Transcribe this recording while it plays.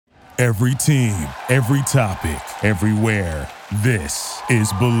Every team, every topic, everywhere. This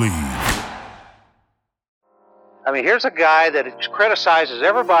is Believe. I mean, here's a guy that criticizes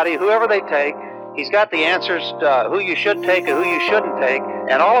everybody, whoever they take. He's got the answers to who you should take and who you shouldn't take.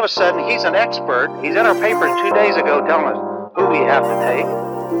 And all of a sudden, he's an expert. He's in our papers 2 days ago telling us who we have to take.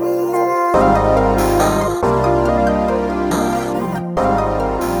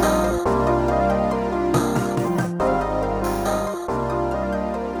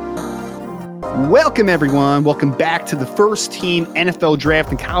 Welcome, everyone. Welcome back to the First Team NFL Draft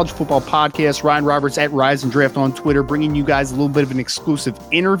and College Football Podcast. Ryan Roberts at Rise and Draft on Twitter, bringing you guys a little bit of an exclusive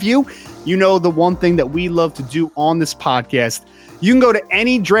interview. You know, the one thing that we love to do on this podcast, you can go to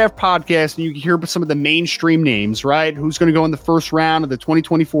any draft podcast and you can hear some of the mainstream names, right? Who's going to go in the first round of the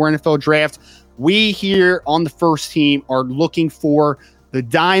 2024 NFL Draft. We here on the First Team are looking for the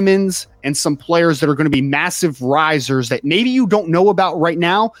diamonds and some players that are going to be massive risers that maybe you don't know about right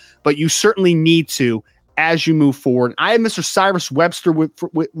now, but you certainly need to as you move forward. I have Mr. Syrus Webster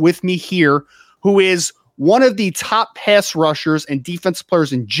with me here, who is one of the top pass rushers and defensive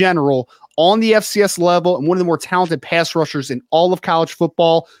players in general on the FCS level and one of the more talented pass rushers in all of college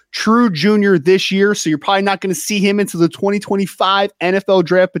football. True junior this year, so you're probably not going to see him into the 2025 NFL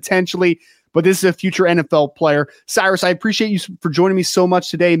Draft potentially, but this is a future NFL player. Syrus, I appreciate you for joining me so much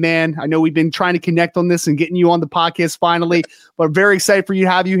today, man. I know we've been trying to connect on this and getting you on the podcast finally, but I'm very excited for you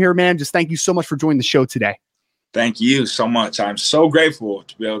to have you here, man. Just thank you so much for joining the show today. Thank you so much. I'm so grateful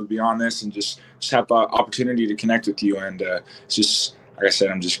to be able to be on this and just have the opportunity to connect with you. And it's just, like I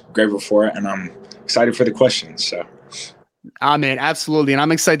said, I'm just grateful for it, and I'm excited for the questions. So. Man, absolutely. And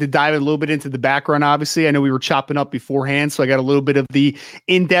I'm excited to dive a little bit into the background, obviously. I know we were chopping up beforehand, so I got a little bit of the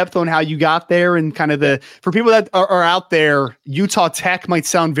in-depth on how you got there and kind of for people that are out there, Utah Tech might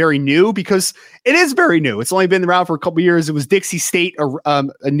sound very new because it is very new. It's only been around for a couple of years. It was Dixie State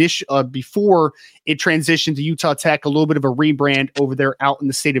before it transitioned to Utah Tech, a little bit of a rebrand over there out in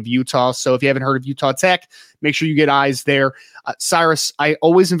the state of Utah. So if you haven't heard of Utah Tech, make sure you get eyes there. Cyrus, I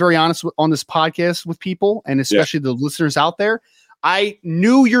always am very honest on this podcast with people, and especially the listeners out there. I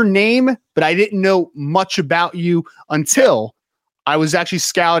knew your name, but I didn't know much about you until I was actually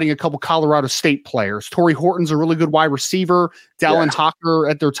scouting a couple Colorado State players. Torrey Horton's a really good wide receiver. Dallin Hawker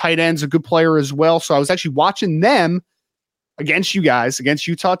at their tight end's a good player as well. So I was actually watching them against you guys, against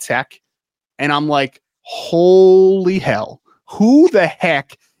Utah Tech, and I'm like, holy hell, who the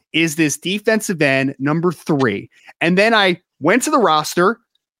heck is this defensive end number 3? And then I went to the roster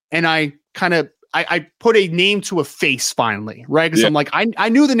and I put a name to a face finally, right? Because I'm like, I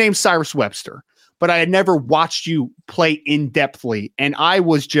knew the name Syrus Webster, but I had never watched you play in-depthly. And I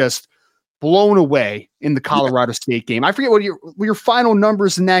was just blown away in the Colorado State game. I forget what your final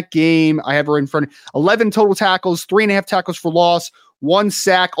numbers in that game. I have it right in front of 11 total tackles, 3.5 tackles for loss, 1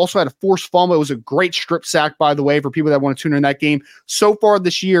 sack, also had a forced fumble. It was a great strip sack, by the way, for people that want to tune in that game. So far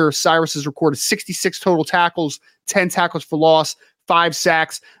this year, Syrus has recorded 66 total tackles, 10 tackles for loss, 5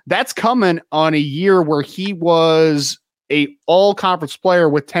 sacks. That's coming on a year where he was a all-conference player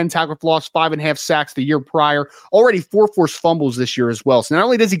with 10 tackles for loss, 5.5 sacks the year prior. Already 4 forced fumbles this year as well. So not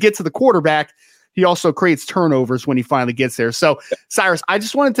only does he get to the quarterback, he also creates turnovers when he finally gets there. So, Cyrus, I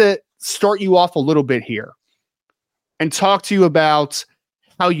just wanted to start you off a little bit here and talk to you about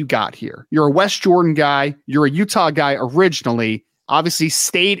how you got here. You're a West Jordan guy. You're a Utah guy originally, obviously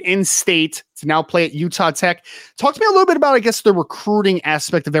stayed in state to now play at Utah Tech. Talk to me a little bit about, I guess, the recruiting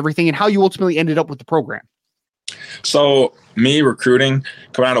aspect of everything and how you ultimately ended up with the program. So me recruiting,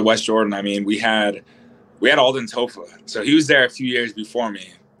 coming out of West Jordan, I mean, we had Alden Tofa. So he was there a few years before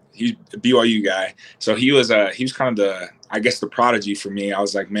me. He's a BYU guy. So he was kind of the prodigy for me. I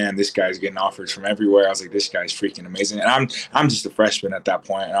was like, man, this guy's getting offers from everywhere. I was like, this guy's freaking amazing. And I'm just a freshman at that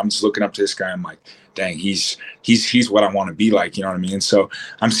point, and I'm just looking up to this guy. I'm like, dang, he's what I want to be like, you know what I mean? So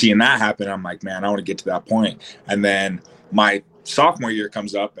I'm seeing that happen. I'm like, man, I want to get to that point. And then my sophomore year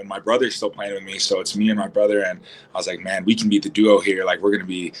comes up, and my brother's still playing with me. So it's me and my brother, and I was like, man, we can be the duo here. Like, we're going to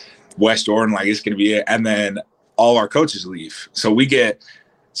be West Jordan. Like, it's going to be it. And then all our coaches leave. So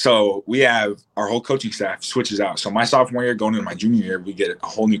we have our whole coaching staff switches out. So my sophomore year going into my junior year, we get a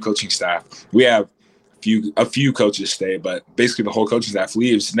whole new coaching staff. We have a few coaches stay, but basically the whole coaching staff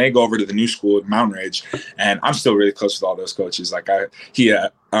leaves, and they go over to the new school at Mountain Ridge. And I'm still really close with all those coaches. Like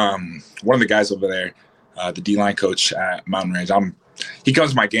one of the guys over there, the D-line coach at Mountain Ridge, he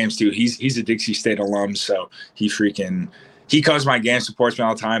comes to my games too. He's a Dixie State alum, so he comes to my games, supports me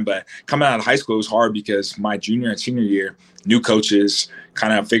all the time. But coming out of high school, it was hard because my junior and senior year, new coaches,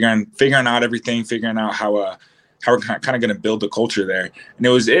 kind of figuring out everything, figuring out how we're kind of going to build the culture there. And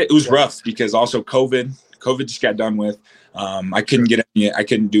it was rough because also COVID just got done with. I couldn't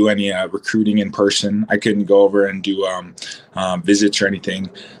do any recruiting in person. I couldn't go over and do visits or anything.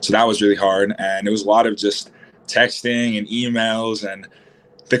 So that was really hard. And it was a lot of just texting and emails, and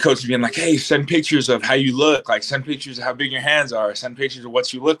the coach being like, hey, send pictures of how you look, like send pictures of how big your hands are, send pictures of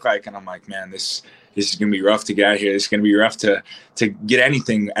what you look like. And I'm like, man, this is going to be rough to get out here. It's going to be rough to get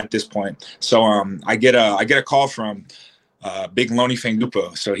anything at this point. So I get a call from Big Loney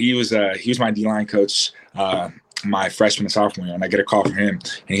Fangupo. So he was my D-line coach my freshman and sophomore year, and I get a call from him,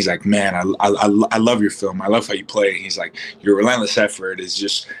 and he's like, man, I love your film. I love how you play. He's like, your relentless effort is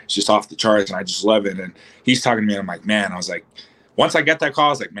just off the charts, and I just love it. And he's talking to me, and I'm like, man, I was like, once I get that call, I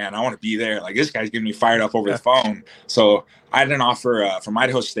was like, man, I want to be there. Like, this guy's getting me fired up over the phone. So I had an offer from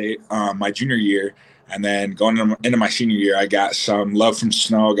Idaho State my junior year, and then going into my senior year, I got some love from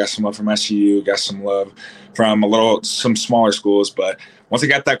Snow, got some love from SU, got some love from some smaller schools. But once I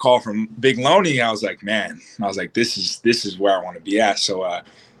got that call from Big Loney, I was like, man, this is where I want to be at. So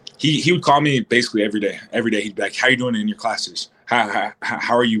he would call me basically every day. Every day he'd be like, how are you doing in your classes? How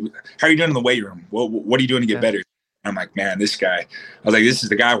are you doing in the weight room? What are you doing to get better? And I'm like, man, this guy, I was like, this is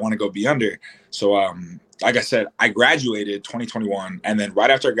the guy I want to go be under. So like I said, I graduated 2021, and then right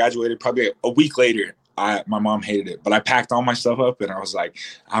after I graduated, probably a week later, my mom hated it, but I packed all my stuff up, and I was like,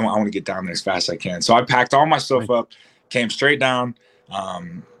 I want to get down there as fast as I can. So I packed all my stuff up, came straight down.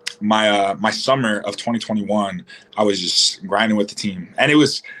 My summer of 2021, I was just grinding with the team, and I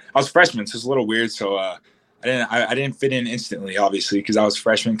was a freshman, so it's a little weird. So I didn't fit in instantly, obviously, because I was a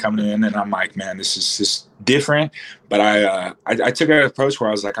freshman coming in, and I'm like, man, this is just different. But I took an approach where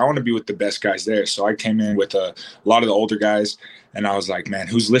I was like, I want to be with the best guys there. So I came in with a lot of the older guys, and I was like, man,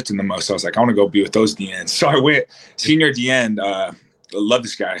 who's lifting the most? So I was like, I want to go be with those DNs. So I went senior DN. Love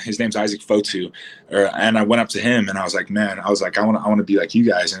this guy. His name's Isaac Fotu. And I went up to him, and I was like, man, I want to be like you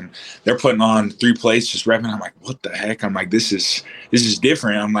guys. And they're putting on 3 plates, just repping. I'm like, what the heck? I'm like, this is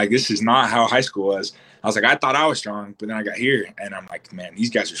different. I'm like, this is not how high school was. I was like, I thought I was strong, but then I got here, and I'm like, man, these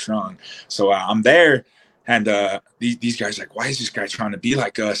guys are strong. So I'm there, and these guys are like, why is this guy trying to be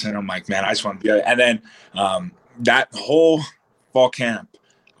like us? And I'm like, man, I just want to be like. And then that whole fall camp,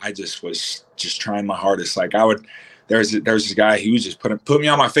 I just was just trying my hardest. Like there was this guy, he was just put me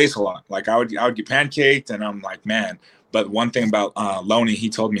on my face a lot. Like I would get pancaked, and I'm like, man. But one thing about Loney, he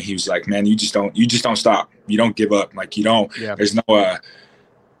told me, he was like, man, you just don't stop. You don't give up. Like you don't. Yeah.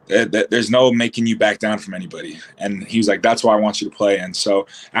 There's no making you back down from anybody. And he was like, that's why I want you to play. And so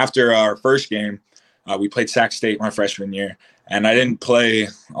after our first game, we played Sac State my freshman year, and I didn't play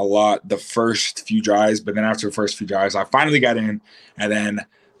a lot the first few drives. But then after the first few drives, I finally got in. And then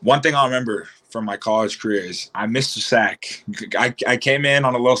one thing I'll remember from my college career is I missed a sack. I came in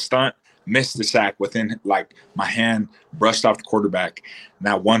on a little stunt, missed the sack within, like, my hand brushed off the quarterback.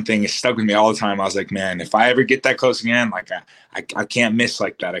 Now, one thing is stuck with me all the time. I was like, man, if I ever get that close again, like I can't miss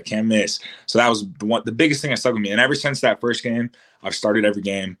like that. I can't miss. So that was the biggest thing that stuck with me. And ever since that first game, I've started every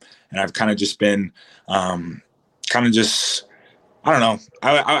game, and I've kind of just been I don't know.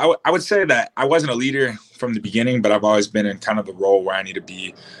 I would say that I wasn't a leader from the beginning, but I've always been in kind of the role where I need to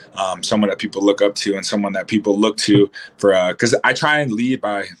be someone that people look up to and someone that people look to for because I try and lead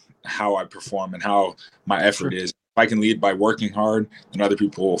by how I perform and how my effort is. If I can lead by working hard, then other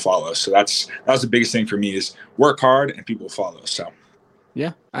people will follow. So that was the biggest thing for me is work hard and people will follow. So.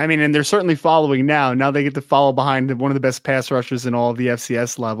 Yeah. I mean, and they're certainly following now. Now they get to follow behind one of the best pass rushers in all of the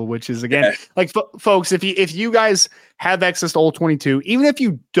FCS level, which is, again, like folks, if you guys have access to All 22, even if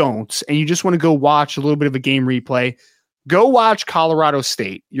you don't, and you just want to go watch a little bit of a game replay, go watch Colorado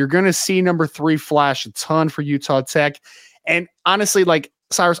State. You're going to see number 3 flash a ton for Utah Tech. And honestly, like,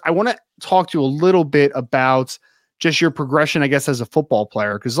 Syrus, I want to talk to you a little bit about just your progression, I guess, as a football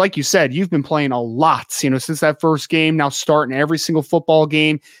player. Because like you said, you've been playing a lot, since that first game, now starting every single football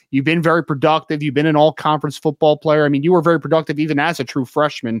game. You've been very productive. You've been an all-conference football player. I mean, you were very productive even as a true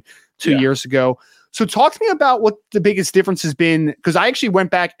freshman 2 years ago. So talk to me about what the biggest difference has been. Because I actually went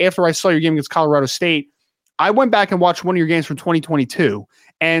back after I saw your game against Colorado State. I went back and watched one of your games from 2022.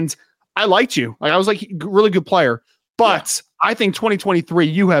 And I liked you. Like, I was like, really good player. But I think 2023,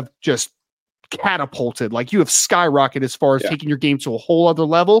 you have just catapulted, like you have skyrocketed as far as taking your game to a whole other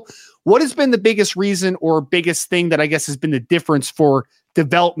level. What has been the biggest reason or biggest thing that I guess has been the difference for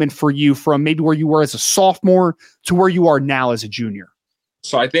development for you from maybe where you were as a sophomore to where you are now as a junior?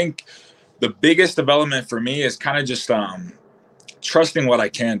 So I think the biggest development for me is kind of just trusting what I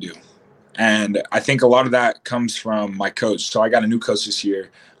can do. And I think a lot of that comes from my coach. So I got a new coach this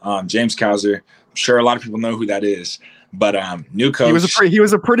year, James Kauser. I'm sure a lot of people know who that is. But new coach. He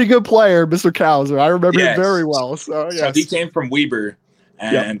was a pretty good player, Mr. Kauser. I remember him very well. So he came from Weber,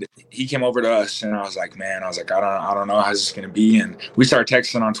 And he came over to us, and I was like, man, I don't know how this is going to be. And we started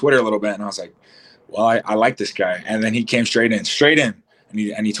texting on Twitter a little bit, and I was like, well, I like this guy. And then he came straight in.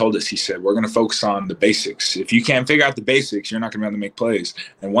 And he told us, he said, we're going to focus on the basics. If you can't figure out the basics, you're not going to be able to make plays.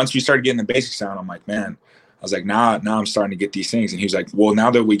 And once we started getting the basics down, I'm like, man, I was like, now I'm starting to get these things. And he was like, well, now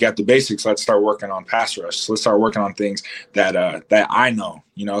that we got the basics, let's start working on pass rush. Let's start working on things that I know,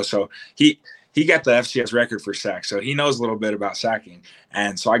 So he got the FCS record for sacks. So he knows a little bit about sacking.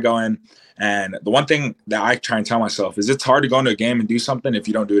 And so I go in, and the one thing that I try and tell myself is it's hard to go into a game and do something if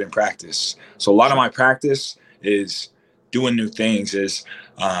you don't do it in practice. So a lot of my practice is doing new things, is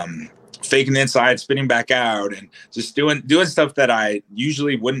faking the inside, spinning back out, and just doing stuff that I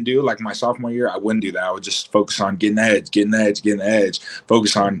usually wouldn't do. Like my sophomore year, I wouldn't do that. I would just focus on getting the edge,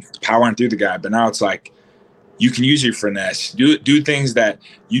 focus on powering through the guy. But now it's like you can use your finesse, do things that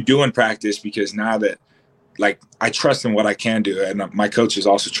you do in practice, because now that, like, I trust in what I can do, and my coaches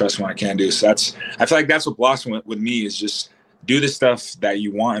also trust in what I can do. So I feel like that's what blossomed with me, is just do the stuff that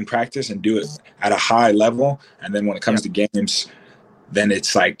you want in practice and do it at a high level. And then when it comes to games, then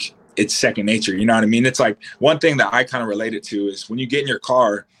it's like, it's second nature. You know what I mean? It's like one thing that I kind of relate it to is when you get in your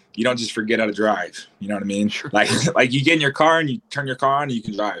car, you don't just forget how to drive. You know what I mean? Sure. Like you get in your car and you turn your car on and you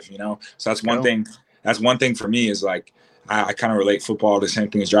can drive, So that's one thing. That's one thing for me, is like, I kind of relate football to the same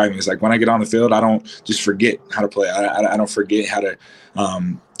thing as driving. It's like when I get on the field, I don't just forget how to play. I don't forget how to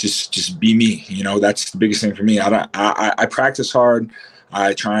just be me. That's the biggest thing for me. I practice hard.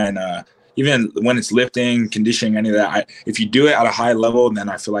 I try and even when it's lifting, conditioning, any of that, if you do it at a high level, then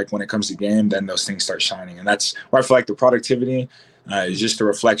I feel like when it comes to game, then those things start shining. And that's where I feel like the productivity is just a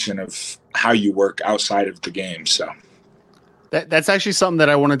reflection of how you work outside of the game. So. That's actually something that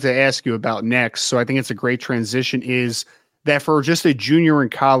I wanted to ask you about next. So I think it's a great transition, is that for just a junior in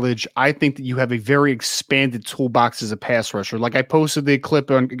college, I think that you have a very expanded toolbox as a pass rusher. Like I posted the clip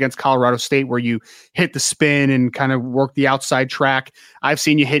against Colorado State where you hit the spin and kind of work the outside track. I've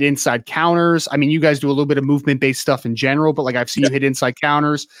seen you hit inside counters. I mean, you guys do a little bit of movement-based stuff in general, but like I've seen you hit inside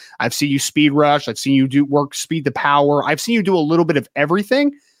counters. I've seen you speed rush. I've seen you do work speed to power. I've seen you do a little bit of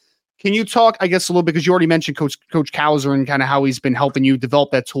everything. Can you talk, I guess, a little bit, because you already mentioned Coach Cowser and kind of how he's been helping you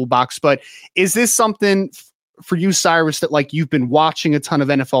develop that toolbox, but is this something for you, Syrus, that like you've been watching a ton of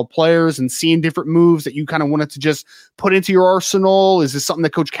NFL players and seeing different moves that you kind of wanted to just put into your arsenal? Is this something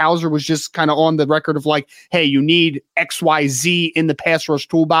that Coach Cowser was just kind of on the record of like, hey, you need XYZ in the pass rush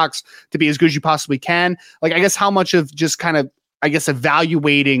toolbox to be as good as you possibly can? Like, I guess how much of just kind of, I guess,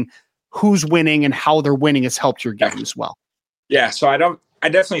 evaluating who's winning and how they're winning has helped your game as well? Yeah, so I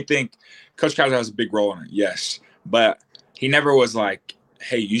definitely think Coach Cowser has a big role in it, yes. But he never was like,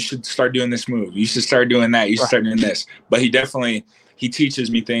 hey, you should start doing this move. You should start doing that. You should start doing this. But he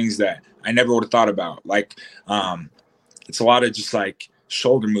teaches me things that I never would have thought about. Like, it's a lot of just like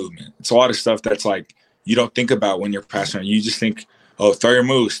shoulder movement. It's a lot of stuff that's like you don't think about when you're passing. You just think, oh, throw your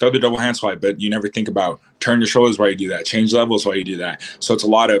moves, throw the double hand swipe. But you never think about turn your shoulders while you do that, change levels while you do that. So it's a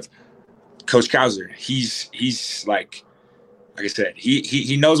lot of Coach Cowser. He's like I said,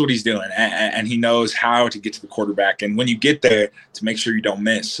 he knows what he's doing, and he knows how to get to the quarterback. And when you get there, to make sure you don't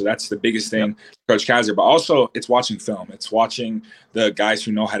miss. So that's the biggest thing, Coach Kaiser. But also, it's watching film. It's watching the guys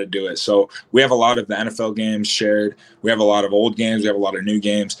who know how to do it. So we have a lot of the NFL games shared. We have a lot of old games. We have a lot of new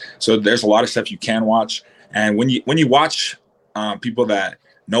games. So there's a lot of stuff you can watch. And when you watch people that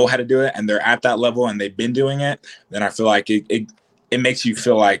know how to do it and they're at that level and they've been doing it, then I feel like it makes you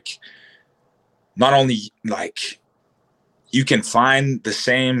feel like not only like – you can find the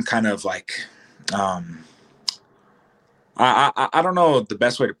same kind of like, I don't know the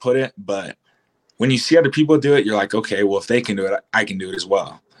best way to put it, but when you see other people do it, you're like, okay, well, if they can do it, I can do it as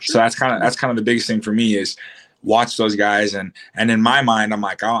well. Sure. So that's kind of the biggest thing for me is watch those guys. And in my mind, I'm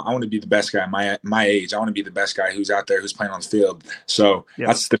like, I want to be the best guy my age. I want to be the best guy who's out there, who's playing on the field. So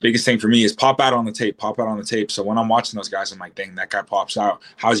that's the biggest thing for me is pop out on the tape. So when I'm watching those guys, I'm like, dang, that guy pops out.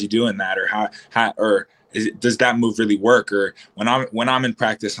 How's he doing that? Or does that move really work? Or when I'm in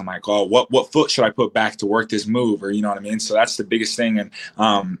practice, I'm like, oh, what foot should I put back to work this move? Or you know what I mean? So that's the biggest thing. And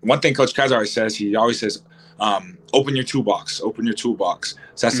one thing Coach Kaiser always says, open your toolbox. So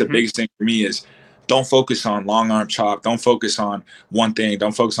that's the biggest thing for me is don't focus on long arm chop. Don't focus on one thing.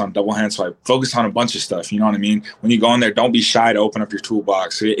 Don't focus on double hand swipe. Focus on a bunch of stuff. You know what I mean? When you go in there, don't be shy to open up your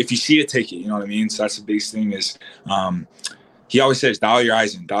toolbox. If you see it, take it. You know what I mean? So that's the biggest thing is he always says, dial your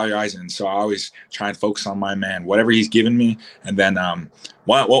eyes in. So I always try and focus on my man, whatever he's given me. And then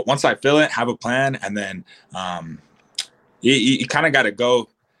once I feel it, have a plan. And then you kind of got to go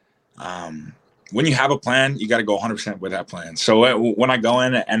when you have a plan, you got to go 100% with that plan. So when I go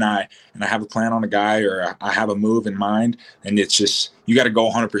in and I have a plan on a guy, or I have a move in mind, and it's just, you got to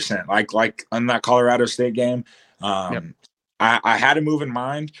go 100%. Like on that Colorado State game, Yep. I had a move in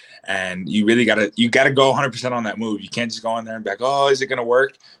mind, and you really got to go 100% on that move. You can't just go in there and be like, oh, is it going to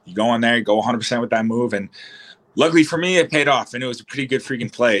work? You go in there, you go 100% with that move, and luckily for me, it paid off, and it was a pretty good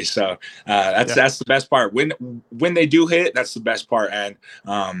freaking play. So that's the best part. When they do hit, that's the best part. And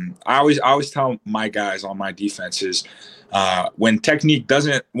I always tell my guys on my defenses, when technique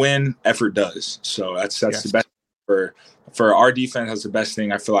doesn't win, effort does. So that's the best for our defense. That's the best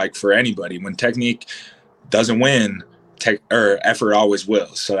thing, I feel like, for anybody. When technique doesn't win, effort always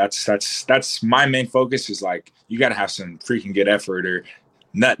will. So that's my main focus, is like, you got to have some freaking good effort, or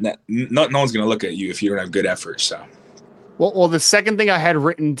no one's going to look at you if you don't have good effort. So, well, the second thing I had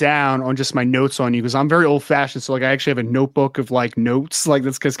written down on just my notes on you, because I'm very old fashioned. So like, I actually have a notebook of like notes, like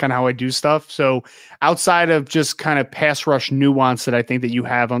that's kind of how I do stuff. So outside of just kind of pass rush nuance that I think that you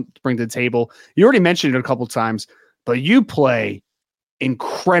have on to bring to the table, you already mentioned it a couple of times, but you play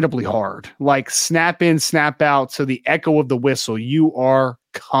incredibly hard, like snap in, snap out. So the echo of the whistle, you are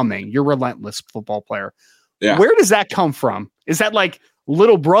coming. You're a relentless football player. Yeah. Where does that come from? Is that like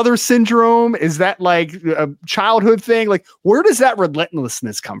little brother syndrome? Is that like a childhood thing? Like, where does that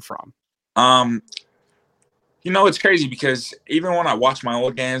relentlessness come from? It's crazy, because even when I watch my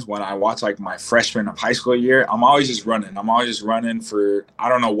old games, when I watch like my freshman of high school year, I'm always just running. I'm always just running for, I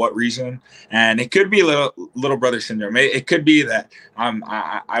don't know what reason. And it could be little brother syndrome. It could be that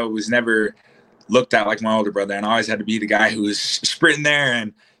I was never looked at like my older brother, and I always had to be the guy who was sprinting there,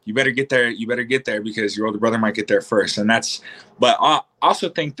 and you better get there because your older brother might get there first. But I also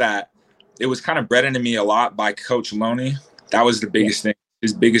think that it was kind of bred into me a lot by Coach Loney. That was the biggest thing.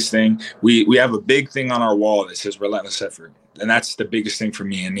 His biggest thing. We have a big thing on our wall that says relentless effort. And that's the biggest thing for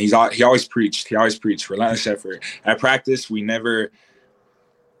me. And he always preached relentless effort. At practice, we never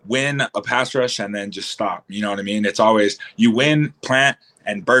win a pass rush and then just stop. You know what I mean? It's always, you win, plant,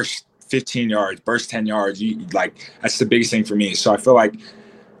 and burst 15 yards, burst 10 yards. That's the biggest thing for me. So I feel like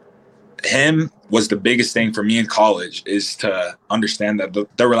him was the biggest thing for me in college, is to understand that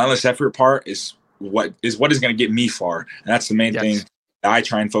the relentless effort part is what is going to get me far. And that's the main thing that I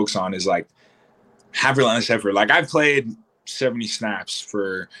try and focus on, is like, have relentless effort. Like, I've played 70 snaps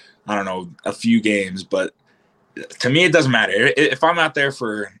for, I don't know, a few games, but to me, it doesn't matter. If I'm out there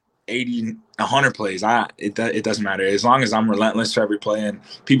for 80, 100 plays, it doesn't matter. As long as I'm relentless for every play, and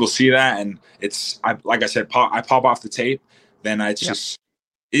people see that, and like I said, I pop off the tape, then it's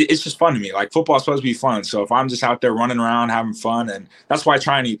just fun to me. Like, football's supposed to be fun. So if I'm just out there running around having fun, and that's why I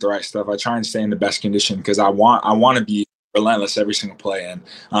try and eat the right stuff. I try and stay in the best condition, because I want to be relentless every single play. And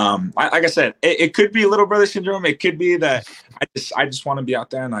like I said, it could be little brother syndrome. It could be that I just want to be out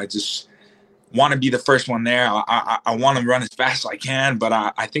there, and I just want to be the first one there. I want to run as fast as I can, but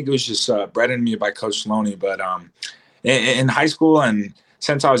I think it was just bred in me by Coach Loney. But in high school and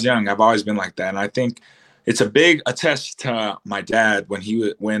since I was young, I've always been like that. And I think it's a big attest to my dad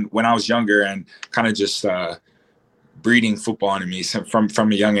when I was younger, and kind of just breeding football into me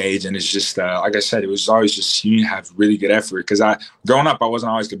from a young age. And it's just like I said, it was always just, you need to have really good effort, because growing up, I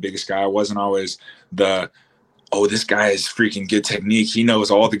wasn't always the biggest guy. I wasn't always this guy is freaking good technique, he knows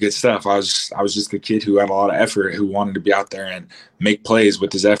all the good stuff. I was just the kid who had a lot of effort, who wanted to be out there and make plays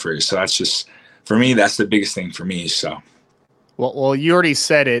with his effort. So that's just, for me, that's the biggest thing for me. So Well, you already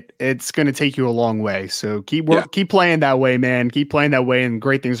said it. It's going to take you a long way. So keep playing that way, man. Keep playing that way, and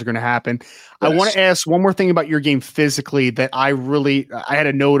great things are going to happen. Yes. I want to ask one more thing about your game physically that I had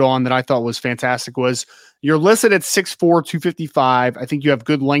a note on that I thought was fantastic. Was you're listed at 6'4", 255. I think you have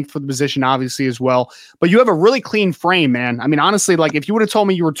good length for the position, obviously, as well. But you have a really clean frame, man. I mean, honestly, like, if you would have told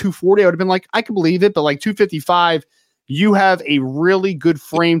me you were 240, I would have been like, I can believe it. But like 255, you have a really good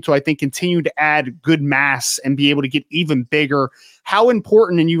frame to, I think, continue to add good mass and be able to get even bigger. How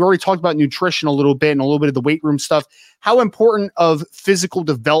important, and you already talked about nutrition a little bit and a little bit of the weight room stuff, how important of physical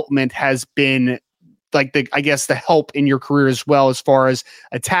development has been, like, the help in your career as well, as far as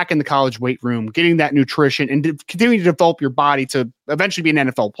attacking the college weight room, getting that nutrition, and continuing to develop your body to eventually be an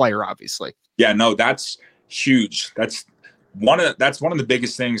NFL player, obviously. Yeah, no, that's huge. That's one of the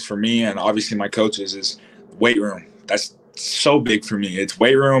biggest things for me, and obviously my coaches, is weight room. That's so big for me. It's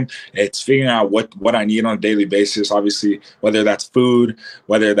weight room. It's figuring out what I need on a daily basis. Obviously, whether that's food,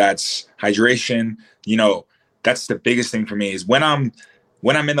 whether that's hydration, that's the biggest thing for me, is when I'm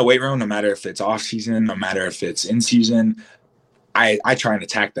in the weight room, no matter if it's off season, no matter if it's in season, I try and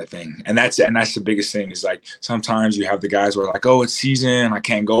attack that thing. And that's the biggest thing, is like, sometimes you have the guys who are like, oh, it's season, I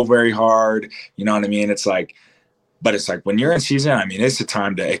can't go very hard. You know what I mean? It's like, But it's like when you're in season, I mean, it's the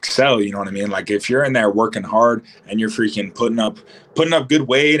time to excel. You know what I mean? Like if you're in there working hard and you're freaking putting up good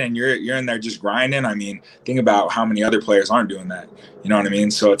weight and you're in there just grinding. I mean, think about how many other players aren't doing that. You know what I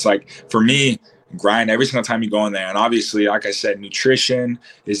mean? So it's like for me, grind every single time you go in there. And obviously, like I said, nutrition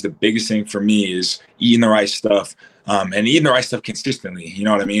is the biggest thing for me, is eating the right stuff, and eating the right stuff consistently. You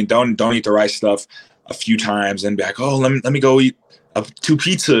know what I mean? Don't eat the right stuff a few times and be like, oh, let me go eat 2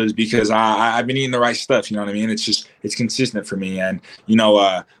 pizzas because I've been eating the right stuff. You know what I mean? It's consistent for me. And, you know,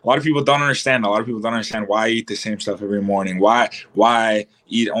 a lot of people don't understand. A lot of people don't understand why I eat the same stuff every morning. Why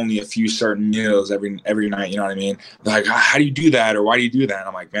eat only a few certain meals every night. You know what I mean? They're like, how do you do that? Or why do you do that? And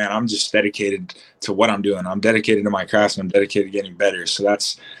I'm like, man, I'm just dedicated to what I'm doing. I'm dedicated to my craft and I'm dedicated to getting better. So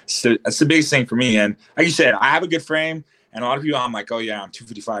that's the biggest thing for me. And like you said, I have a good frame. And a lot of people, I'm like, oh, yeah, I'm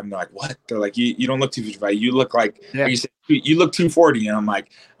 255. And they're like, what? They're like, you don't look 255. You look like you said, you look 240. And I'm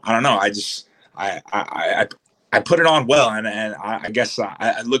like, I don't know. I put it on well. And I guess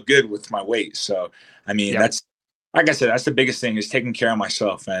I look good with my weight. So, I mean, that's, like I said, that's the biggest thing, is taking care of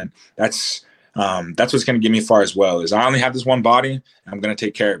myself. And that's what's going to get me far as well, is I only have this one body and I'm going to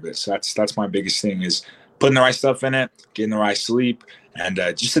take care of it. So that's my biggest thing, is putting the right stuff in it, getting the right sleep, and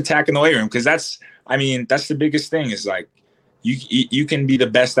just attacking the weight room. Because that's the biggest thing, is like, you can be the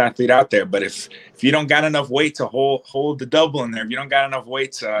best athlete out there, but if you don't got enough weight to hold the double in there, if you don't got enough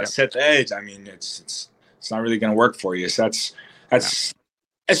weight to set the edge, I mean, it's not really going to work for you. So that's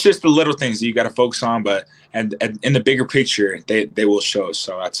just the little things that you got to focus on, but and in the bigger picture, they will show.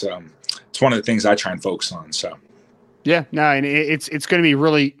 So that's it's one of the things I try and focus on. So. Yeah, no, and it's going to be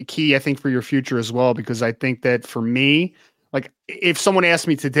really key, I think, for your future as well, because I think that for me, like if someone asked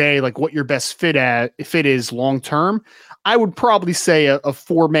me today, like what your best fit is long term, I would probably say a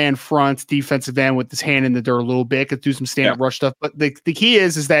 4-man front defensive end with his hand in the dirt a little bit, could do some stand-up rush stuff. But the key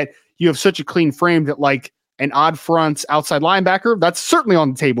is that you have such a clean frame that like an odd front outside linebacker, that's certainly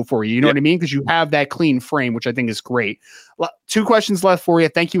on the table for you. You know what I mean? Because you have that clean frame, which I think is great. 2 questions left for you.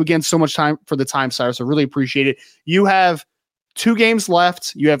 Thank you again so much for the time, Syrus. I really appreciate it. You have 2 games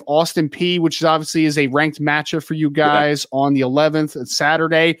left. You have Austin P, which obviously is a ranked matchup for you guys on the 11th,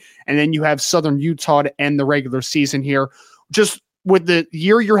 Saturday. And then you have Southern Utah to end the regular season here. Just with the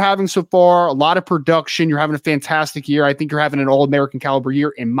year you're having so far, a lot of production, you're having a fantastic year. I think you're having an All-American caliber year,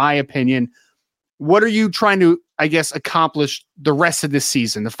 in my opinion. What are you trying to, I guess, accomplish the rest of this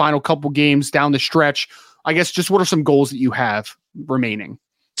season, the final couple games down the stretch? I guess just what are some goals that you have remaining?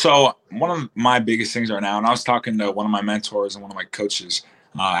 So one of my biggest things right now, and I was talking to one of my mentors and one of my coaches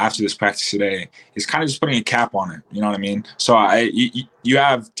after this practice today, is kind of just putting a cap on it. You know what I mean? So you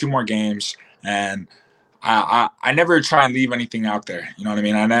have 2 more games, and I never try and leave anything out there. You know what I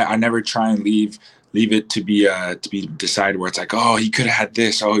mean? I never try and leave it to be decided where it's like, oh, he could have had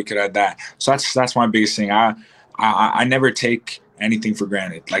this, oh, he could have had that. So that's my biggest thing. I never take anything for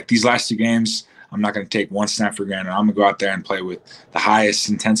granted. Like these last 2 games, I'm not going to take one snap for granted. I'm going to go out there and play with the highest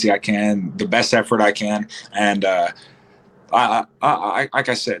intensity I can, the best effort I can. And like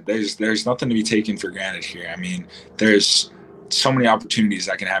I said, there's nothing to be taken for granted here. I mean, there's so many opportunities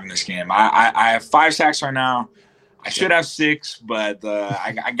I can have in this game. I have 5 sacks right now. I should have 6, but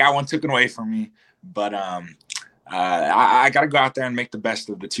I got one taken away from me. But I got to go out there and make the best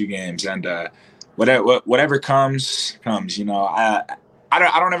of the 2 games. And whatever comes, you know. I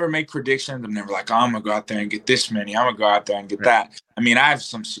don't ever make predictions. I'm never like, oh, I'm going to go out there and get this many. I'm going to go out there and get that. I mean, I have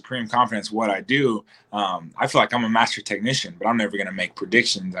some supreme confidence in what I do. I feel like I'm a master technician, but I'm never going to make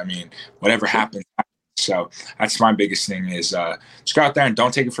predictions. I mean, whatever happens. So that's my biggest thing, is just go out there and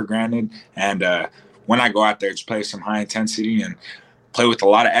don't take it for granted. And when I go out there, just play with some high intensity and play with a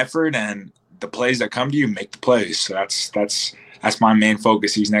lot of effort. And the plays that come to you, make the plays. So that's my main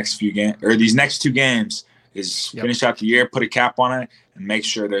focus these next 2 games. Is finish out the year, put a cap on it, and make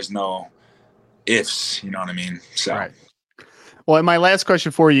sure there's no ifs. You know what I mean? So. Right. Well, and my last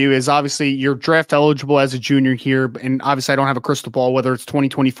question for you is, obviously you're draft eligible as a junior here, and obviously I don't have a crystal ball whether it's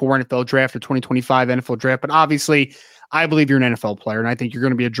 2024 NFL draft or 2025 NFL draft, but obviously I believe you're an NFL player, and I think you're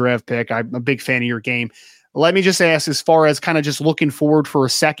going to be a draft pick. I'm a big fan of your game. Let me just ask, as far as kind of just looking forward for a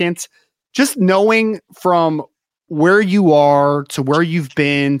second, just knowing from where you are to where you've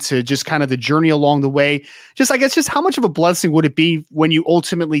been to just kind of the journey along the way, just, I guess, just how much of a blessing would it be when you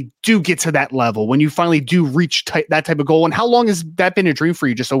ultimately do get to that level, when you finally do reach that type of goal? And how long has that been a dream for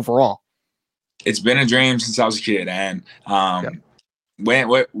you just overall? It's been a dream since I was a kid. And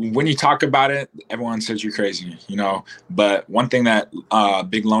when you talk about it, everyone says you're crazy, you know, but one thing that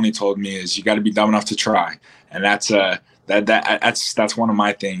Big Loney told me is you got to be dumb enough to try. And that's one of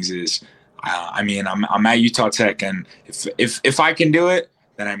my things is, I mean, I'm at Utah Tech, and if I can do it,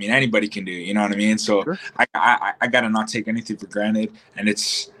 that anybody can do. You know what I mean? So Sure. I got to not take anything for granted. And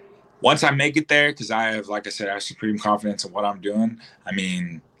it's once I make it there, because I have, like I said, I have supreme confidence in what I'm doing.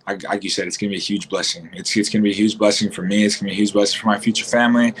 Like you said, it's gonna be a huge blessing. It's gonna be a huge blessing for me. It's gonna be a huge blessing for my future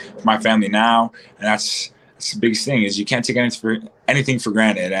family, for my family now, and that's the biggest thing is you can't take anything for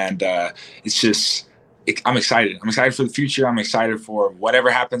granted. And it's just. I'm excited. I'm excited for the future. I'm excited for whatever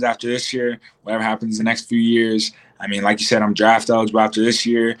happens after this year, whatever happens in the next few years. Like you said, I'm draft eligible after this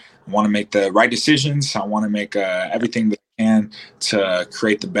year. I want to make the right decisions. I want to make everything that I can to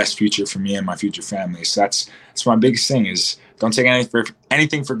create the best future for me and my future family. So that's my biggest thing is don't take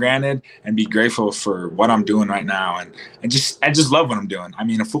anything for granted and be grateful for what I'm doing right now. And I just love what I'm doing.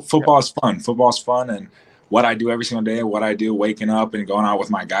 Football is fun. Football is fun. And what I do every single day, what I do waking up and going out with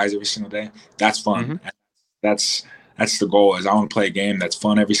my guys every single day, that's fun. Mm-hmm. That's the goal is I want to play a game that's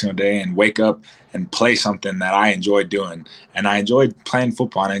fun every single day and wake up and play something that I enjoy doing. And I enjoy playing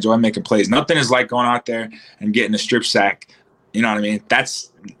football and I enjoy making plays. Nothing is like going out there and getting a strip sack. You know what I mean?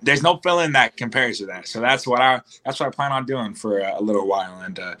 There's no feeling that compares to that. So that's what I plan on doing for a little while.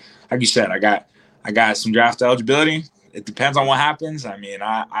 And like you said, I got some draft eligibility. It depends on what happens. I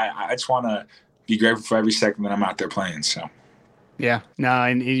just want to be grateful for every second that I'm out there playing. So. Yeah, no,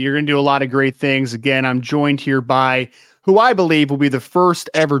 and you're going to do a lot of great things. Again, I'm joined here by who I believe will be the first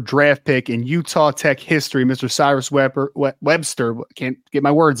ever draft pick in Utah Tech history, Mr. Syrus Webster. Can't get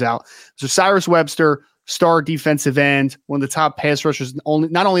my words out. Mr. Syrus Webster, star defensive end, one of the top pass rushers,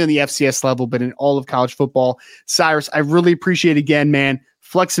 not only on the FCS level, but in all of college football. Syrus, I really appreciate again, man,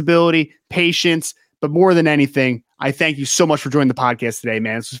 flexibility, patience, but more than anything, I thank you so much for joining the podcast today,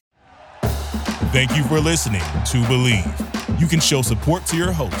 man. Thank you for listening to Believe. You can show support to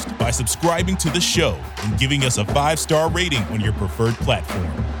your host by subscribing to the show and giving us a 5-star rating on your preferred platform.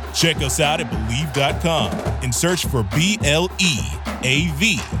 Check us out at Believe.com and search for BLEAV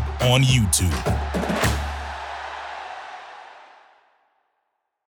on YouTube.